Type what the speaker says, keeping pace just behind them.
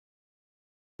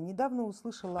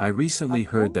I recently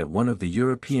heard that one of the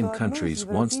European countries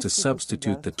wants to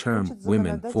substitute the term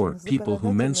women for people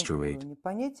who menstruate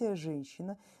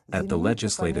at the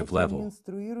legislative level.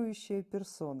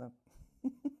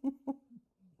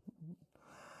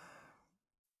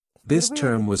 This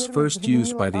term was first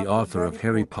used by the author of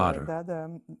Harry Potter.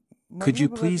 Could you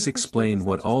please explain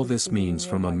what all this means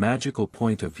from a magical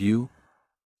point of view?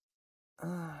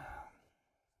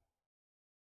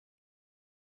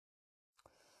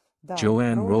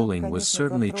 Joanne Rowling was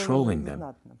certainly trolling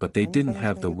them, but they didn't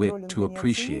have the wit to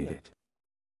appreciate it.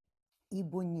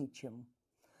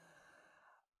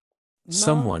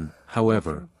 Someone,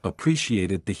 however,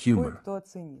 appreciated the humor.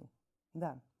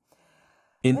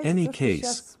 In any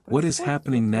case, what is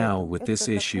happening now with this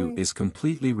issue is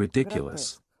completely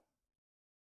ridiculous.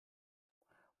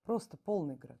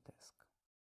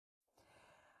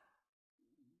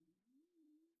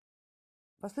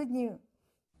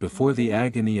 Before the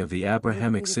agony of the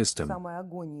Abrahamic system,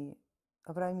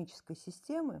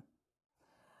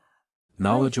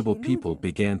 knowledgeable people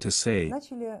began to say,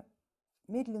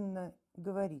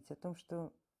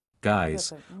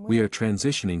 "Guys, we are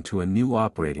transitioning to a new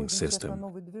operating system,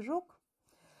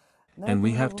 and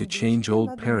we have to change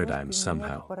old paradigms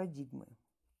somehow.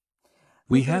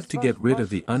 We have to get rid of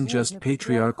the unjust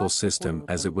patriarchal system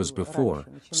as it was before,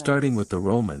 starting with the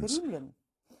Romans,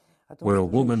 where a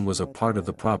woman was a part of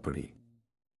the property.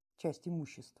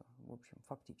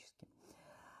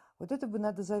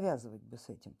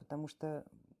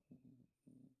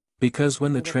 Because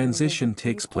when the transition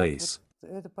takes place,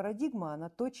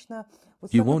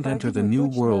 you won't enter the new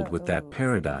world with that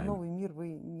paradigm.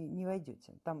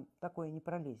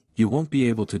 You won't be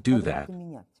able to do that."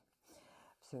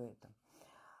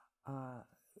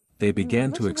 They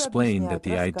began to explain that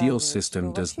the ideal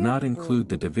system does not include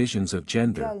the divisions of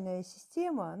gender,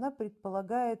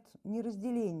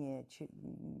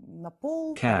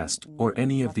 caste, or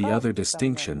any of the other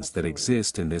distinctions that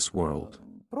exist in this world.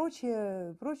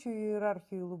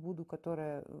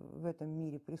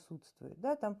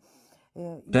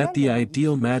 That the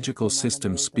ideal magical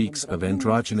system speaks of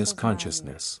androgynous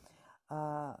consciousness.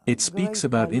 It speaks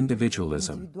about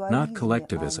individualism, not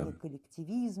collectivism.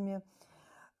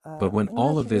 But when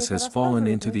all of this has fallen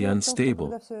into the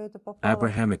unstable,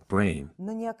 Abrahamic brain,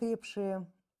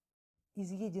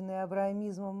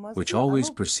 which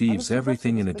always perceives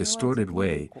everything in a distorted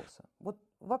way,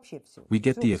 we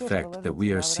get the effect that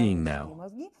we are seeing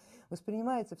now.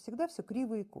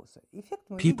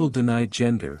 People deny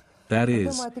gender, that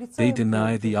is, they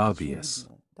deny the obvious.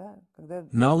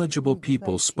 Knowledgeable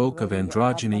people spoke of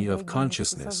androgyny of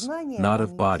consciousness, not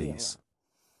of bodies.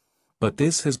 But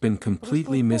this has been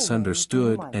completely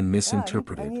misunderstood and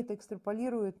misinterpreted.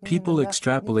 People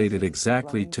extrapolated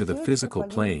exactly to the physical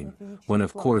plane, when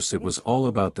of course it was all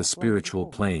about the spiritual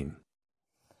plane.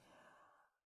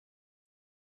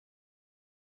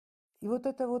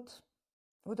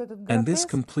 And this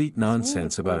complete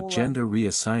nonsense about gender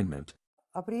reassignment,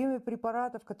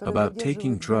 about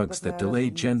taking drugs that delay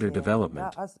gender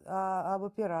development,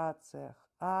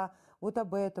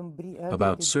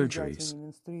 about surgeries,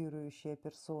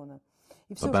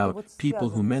 about people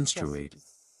who menstruate,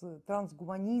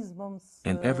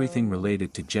 and everything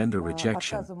related to gender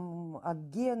rejection.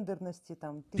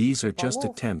 These are just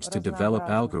attempts to develop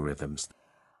algorithms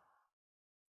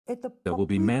that will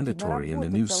be mandatory in the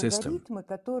new system.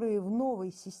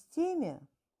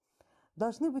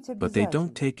 But they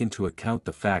don't take into account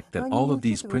the fact that all of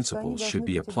these principles should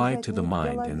be applied to the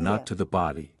mind and not to the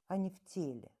body.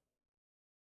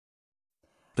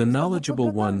 The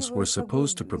knowledgeable ones were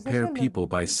supposed to prepare people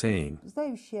by saying,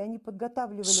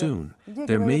 "Soon,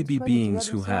 there may be beings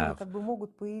who have,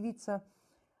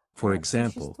 for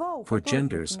example, for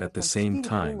genders at the same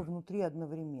time.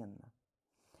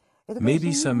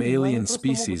 Maybe some alien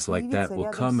species like that will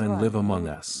come and live among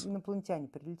us.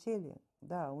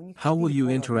 How will you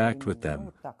interact with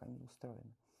them?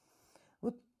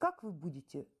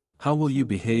 How will you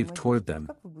behave toward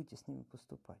them?"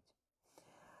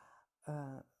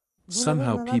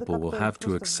 Somehow people will have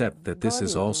to accept that this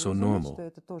is also normal.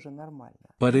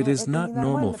 But it is not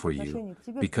normal for you,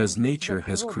 because nature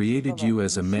has created you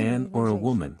as a man or a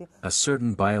woman, a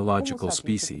certain biological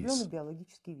species.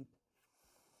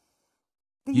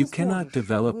 You cannot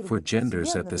develop for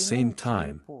genders at the same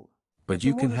time, but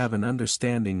you can have an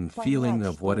understanding and feeling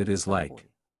of what it is like.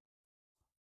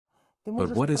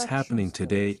 But what is happening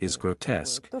today is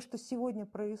grotesque.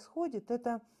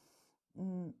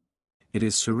 It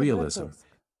is surrealism.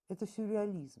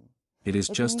 It is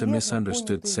just a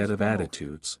misunderstood set of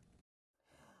attitudes.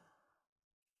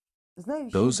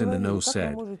 Those in the know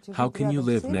said, "How can you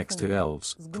live next to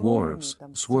elves, dwarves,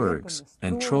 zwergs,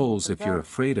 and trolls if you're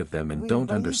afraid of them and don't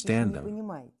understand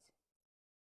them?"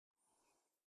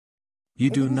 You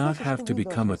do not have to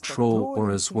become a troll or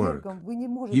a zwerg.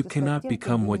 You cannot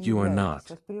become what you are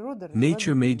not.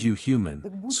 Nature made you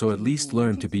human, so at least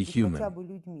learn to be human.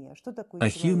 A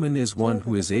human is one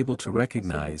who is able to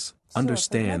recognize,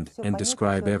 understand, and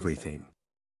describe everything.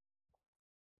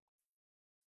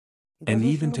 And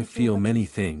even to feel many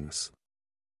things.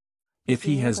 If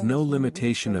he has no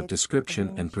limitation of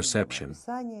description and perception.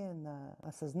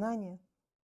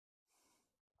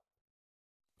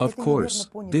 Of course,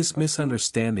 this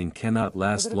misunderstanding cannot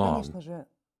last long.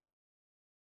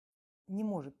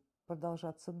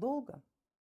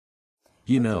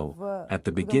 You know, at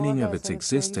the beginning of its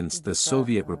existence the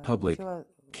Soviet Republic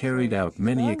carried out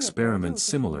many experiments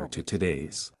similar to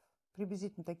today's.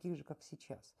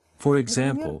 For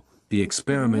example, the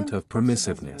experiment of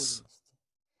permissiveness.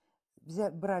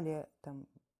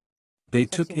 They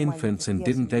took infants and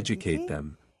didn't educate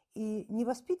them.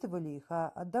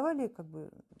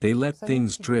 They let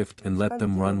things drift and let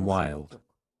them run wild.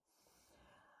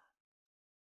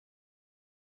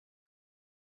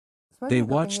 They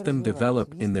watched them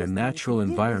develop in their natural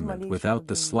environment without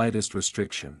the slightest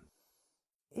restriction.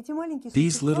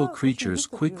 These little creatures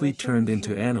quickly turned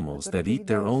into animals that eat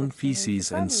their own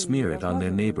feces and smear it on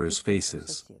their neighbors'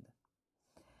 faces.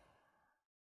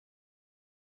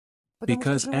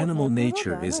 Because animal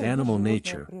nature is animal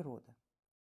nature.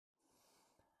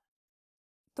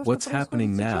 What's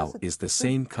happening now is the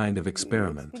same kind of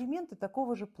experiment.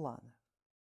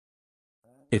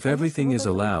 If everything is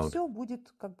allowed,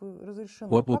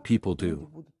 what will people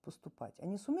do?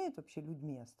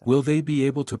 Will they be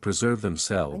able to preserve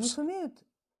themselves,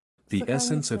 the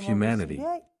essence of humanity,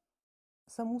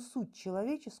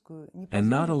 and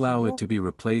not allow it to be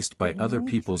replaced by other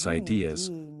people's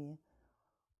ideas,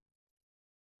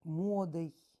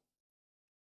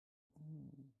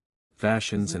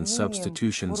 fashions and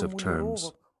substitutions of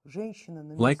terms,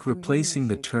 like replacing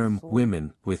the term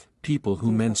women with people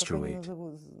who menstruate?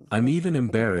 I'm even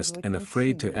embarrassed and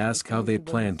afraid to ask how they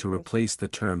plan to replace the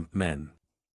term men.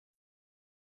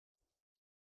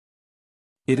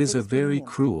 It is a very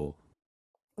cruel,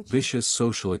 vicious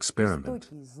social experiment.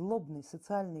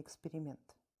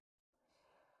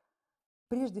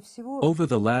 Over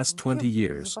the last 20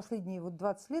 years,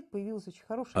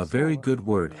 a very good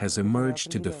word has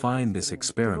emerged to define this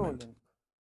experiment: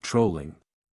 trolling.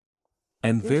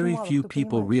 And very few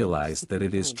people realize that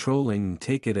it is trolling and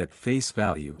take it at face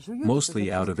value,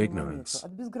 mostly out of ignorance.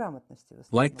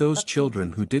 Like those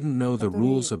children who didn't know the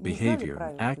rules of behavior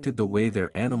and acted the way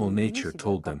their animal nature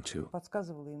told them to.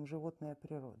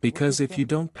 Because if you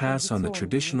don't pass on the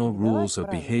traditional rules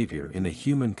of behavior in a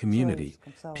human community,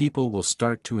 people will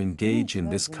start to engage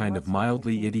in this kind of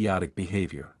mildly idiotic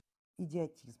behavior.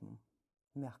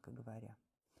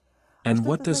 And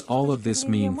what does all of this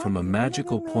mean from a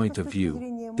magical point of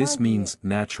view? This means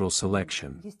natural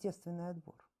selection.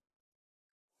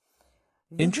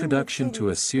 Introduction to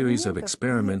a series of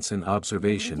experiments and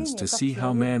observations to see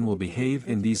how man will behave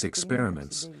in these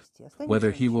experiments, whether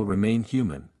he will remain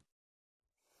human.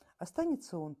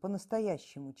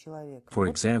 For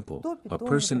example, a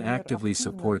person actively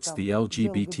supports the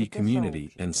LGBT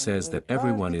community and says that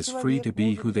everyone is free to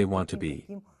be who they want to be.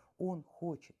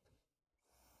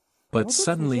 But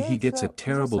suddenly he gets a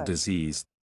terrible disease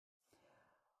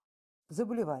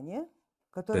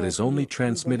that is only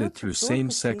transmitted through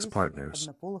same-sex partners.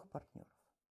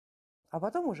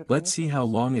 Let's see how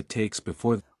long it takes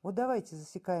before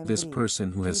this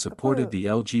person who has supported the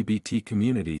LGBT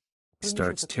community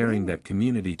starts tearing that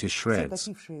community to shreds.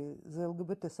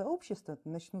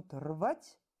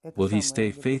 Will he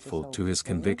stay faithful to his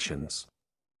convictions?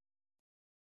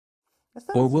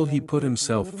 Or will he put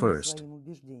himself first,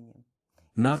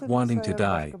 not wanting to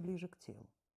die,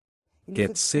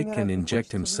 get sick and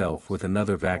inject himself with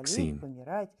another vaccine?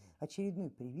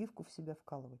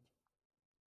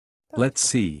 Let's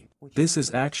see, this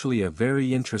is actually a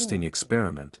very interesting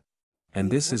experiment. And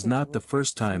this is not the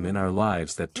first time in our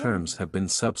lives that terms have been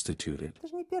substituted.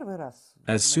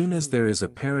 As soon as there is a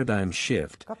paradigm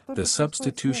shift, the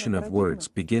substitution of words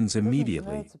begins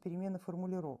immediately.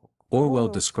 Orwell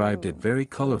described it very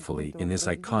colorfully in his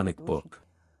iconic book.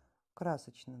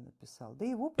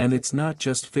 And it's not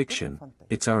just fiction,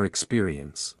 it's our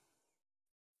experience.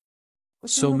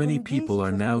 So many people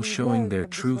are now showing their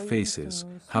true faces,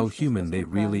 how human they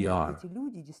really are.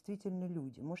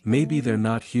 Maybe they're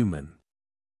not human.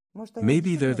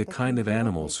 Maybe they're the kind of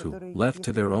animals who, left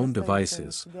to their own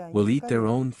devices, will eat their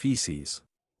own feces.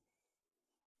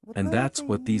 And that's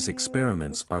what these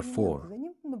experiments are for.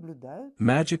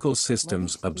 Magical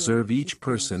systems observe each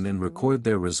person and record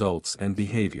their results and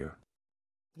behavior.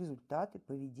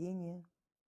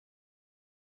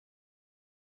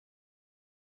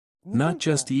 Not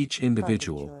just each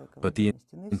individual, but the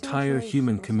entire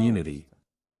human community.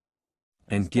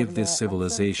 And give this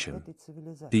civilization,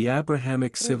 the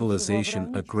Abrahamic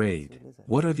civilization, a grade.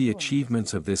 What are the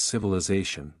achievements of this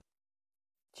civilization?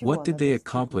 What did they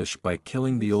accomplish by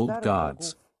killing the old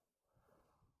gods,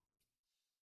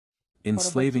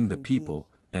 enslaving the people,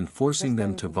 and forcing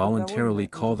them to voluntarily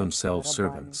call themselves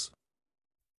servants?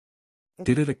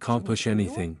 Did it accomplish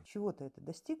anything?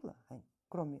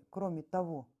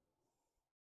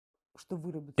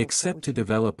 Except to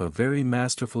develop a very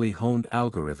masterfully honed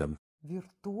algorithm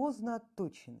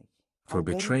for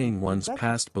betraying one's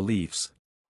past beliefs,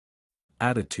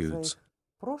 attitudes,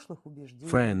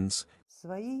 friends,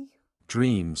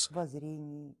 dreams,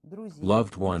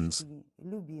 loved ones,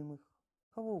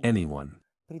 anyone.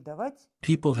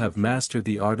 People have mastered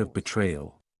the art of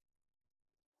betrayal.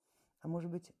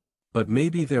 But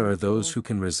maybe there are those who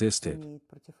can resist it.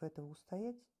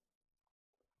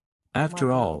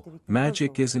 After all,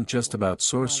 magic isn't just about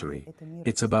sorcery,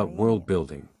 it's about world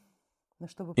building.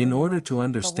 In order to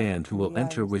understand who will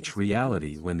enter which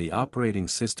reality when the operating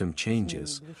system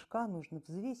changes,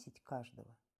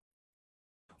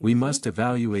 we must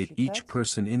evaluate each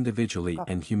person individually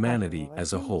and humanity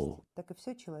as a whole.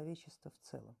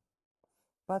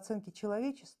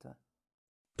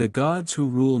 The gods who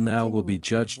rule now will be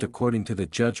judged according to the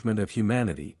judgment of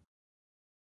humanity.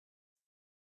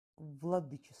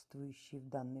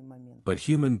 But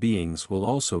human beings will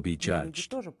also be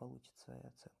judged.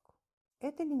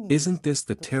 Isn't this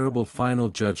the terrible final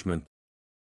judgment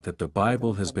that the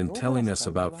Bible has been telling us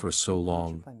about for so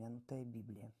long?